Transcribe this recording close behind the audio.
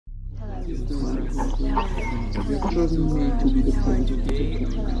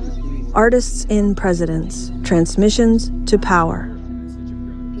Artists in Presidents, Transmissions to Power.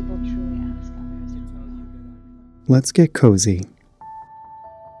 Let's get cozy.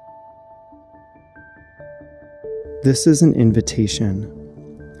 This is an invitation.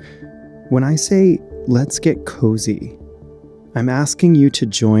 When I say, let's get cozy, I'm asking you to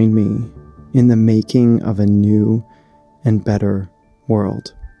join me in the making of a new and better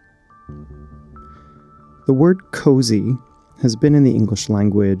world. The word cozy has been in the English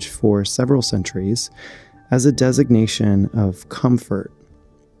language for several centuries as a designation of comfort.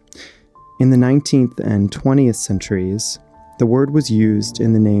 In the 19th and 20th centuries, the word was used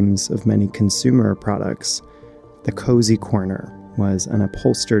in the names of many consumer products. The cozy corner was an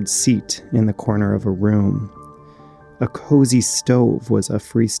upholstered seat in the corner of a room. A cozy stove was a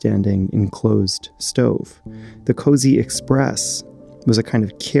freestanding enclosed stove. The cozy express was a kind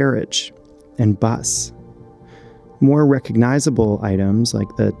of carriage and bus. More recognizable items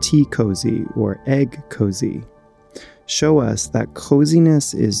like the tea cozy or egg cozy show us that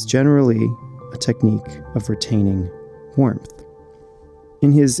coziness is generally a technique of retaining warmth.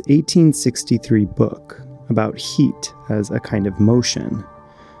 In his 1863 book about heat as a kind of motion,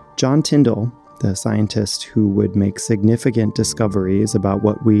 John Tyndall, the scientist who would make significant discoveries about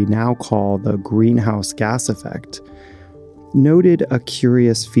what we now call the greenhouse gas effect, noted a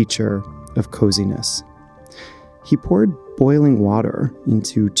curious feature of coziness. He poured boiling water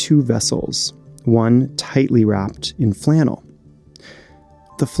into two vessels, one tightly wrapped in flannel.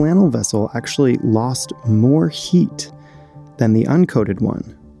 The flannel vessel actually lost more heat than the uncoated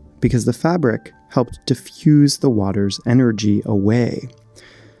one because the fabric helped diffuse the water's energy away.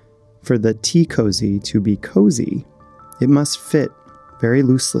 For the tea cozy to be cozy, it must fit very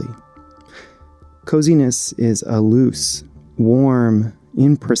loosely. Coziness is a loose, warm,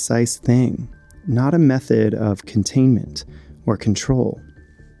 imprecise thing, not a method of containment or control.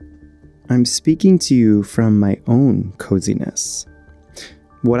 I'm speaking to you from my own coziness.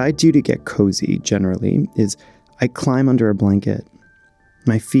 What I do to get cozy, generally, is I climb under a blanket.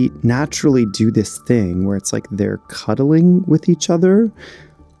 My feet naturally do this thing where it's like they're cuddling with each other.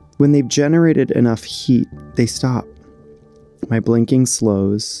 When they've generated enough heat, they stop. My blinking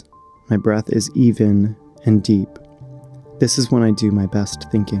slows. My breath is even and deep. This is when I do my best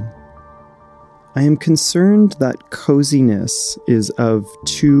thinking. I am concerned that coziness is of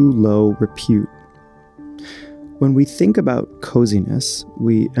too low repute. When we think about coziness,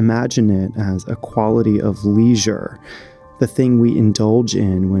 we imagine it as a quality of leisure, the thing we indulge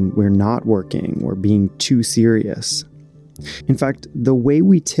in when we're not working or being too serious. In fact, the way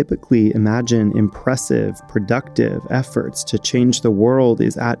we typically imagine impressive, productive efforts to change the world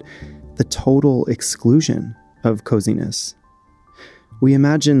is at the total exclusion of coziness. We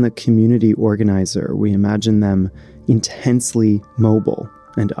imagine the community organizer. We imagine them intensely mobile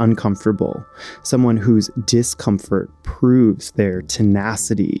and uncomfortable, someone whose discomfort proves their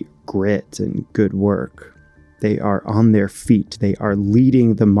tenacity, grit, and good work. They are on their feet. They are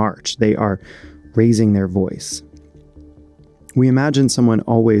leading the march. They are raising their voice. We imagine someone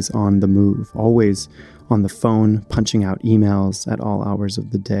always on the move, always on the phone, punching out emails at all hours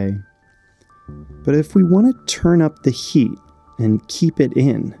of the day. But if we want to turn up the heat and keep it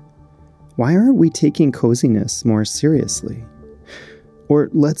in, why aren't we taking coziness more seriously? Or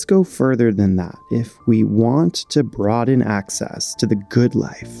let's go further than that. If we want to broaden access to the good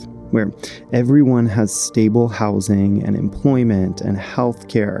life, where everyone has stable housing and employment and health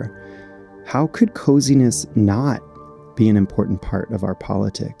care, how could coziness not be an important part of our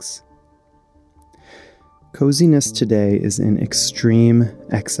politics? Coziness today is in extreme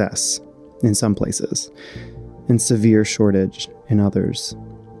excess in some places, and severe shortage in others.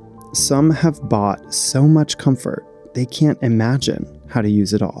 Some have bought so much comfort they can't imagine how to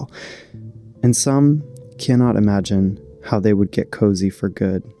use it all, and some cannot imagine how they would get cozy for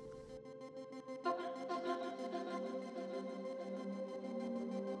good.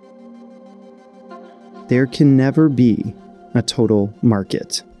 There can never be a total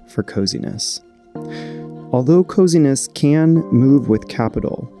market for coziness. Although coziness can move with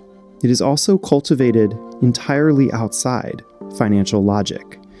capital, it is also cultivated entirely outside financial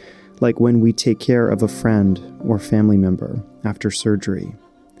logic, like when we take care of a friend or family member after surgery,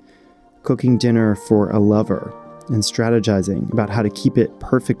 cooking dinner for a lover and strategizing about how to keep it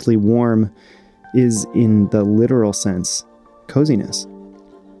perfectly warm is, in the literal sense, coziness.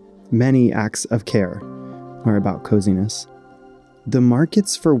 Many acts of care are about coziness. The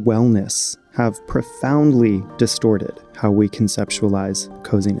markets for wellness have profoundly distorted how we conceptualize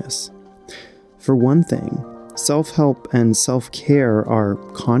coziness. For one thing, Self-help and self-care are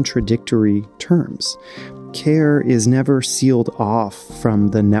contradictory terms. Care is never sealed off from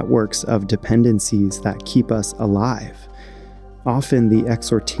the networks of dependencies that keep us alive. Often the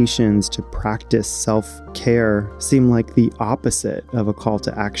exhortations to practice self-care seem like the opposite of a call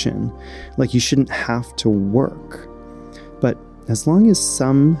to action, like you shouldn't have to work. But as long as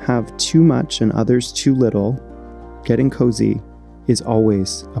some have too much and others too little, getting cozy is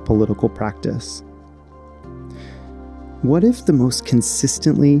always a political practice. What if the most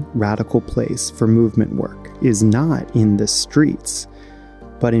consistently radical place for movement work is not in the streets,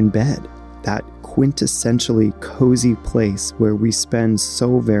 but in bed, that quintessentially cozy place where we spend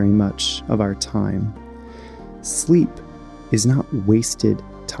so very much of our time? Sleep is not wasted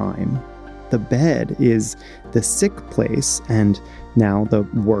time. The bed is the sick place, and now the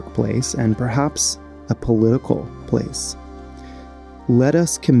workplace, and perhaps a political place. Let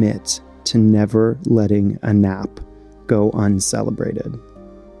us commit to never letting a nap go uncelebrated.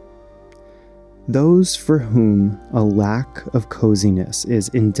 Those for whom a lack of coziness is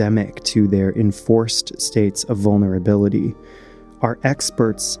endemic to their enforced states of vulnerability are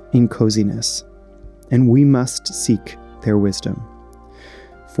experts in coziness, and we must seek their wisdom.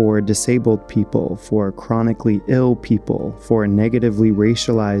 For disabled people, for chronically ill people, for negatively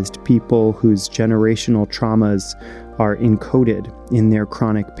racialized people whose generational traumas are encoded in their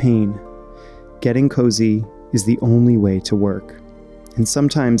chronic pain, getting cozy is the only way to work. And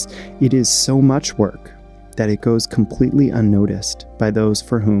sometimes it is so much work that it goes completely unnoticed by those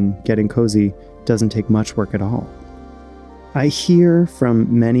for whom getting cozy doesn't take much work at all. I hear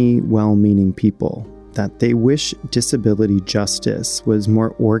from many well-meaning people that they wish disability justice was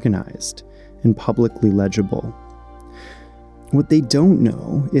more organized and publicly legible. What they don't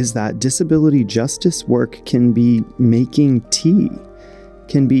know is that disability justice work can be making tea,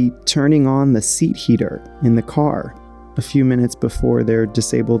 can be turning on the seat heater in the car a few minutes before their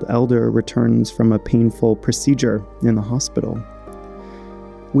disabled elder returns from a painful procedure in the hospital.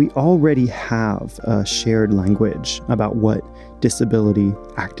 We already have a shared language about what disability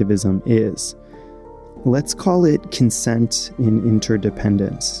activism is. Let's call it consent in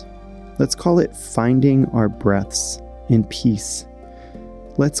interdependence. Let's call it finding our breaths in peace.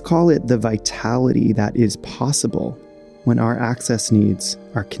 Let's call it the vitality that is possible when our access needs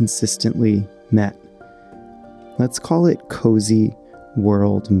are consistently met. Let's call it cozy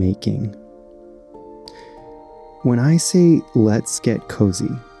world making. When I say let's get cozy,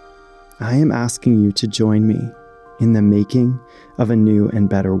 I am asking you to join me in the making of a new and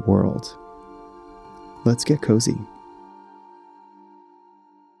better world. Let's get cozy.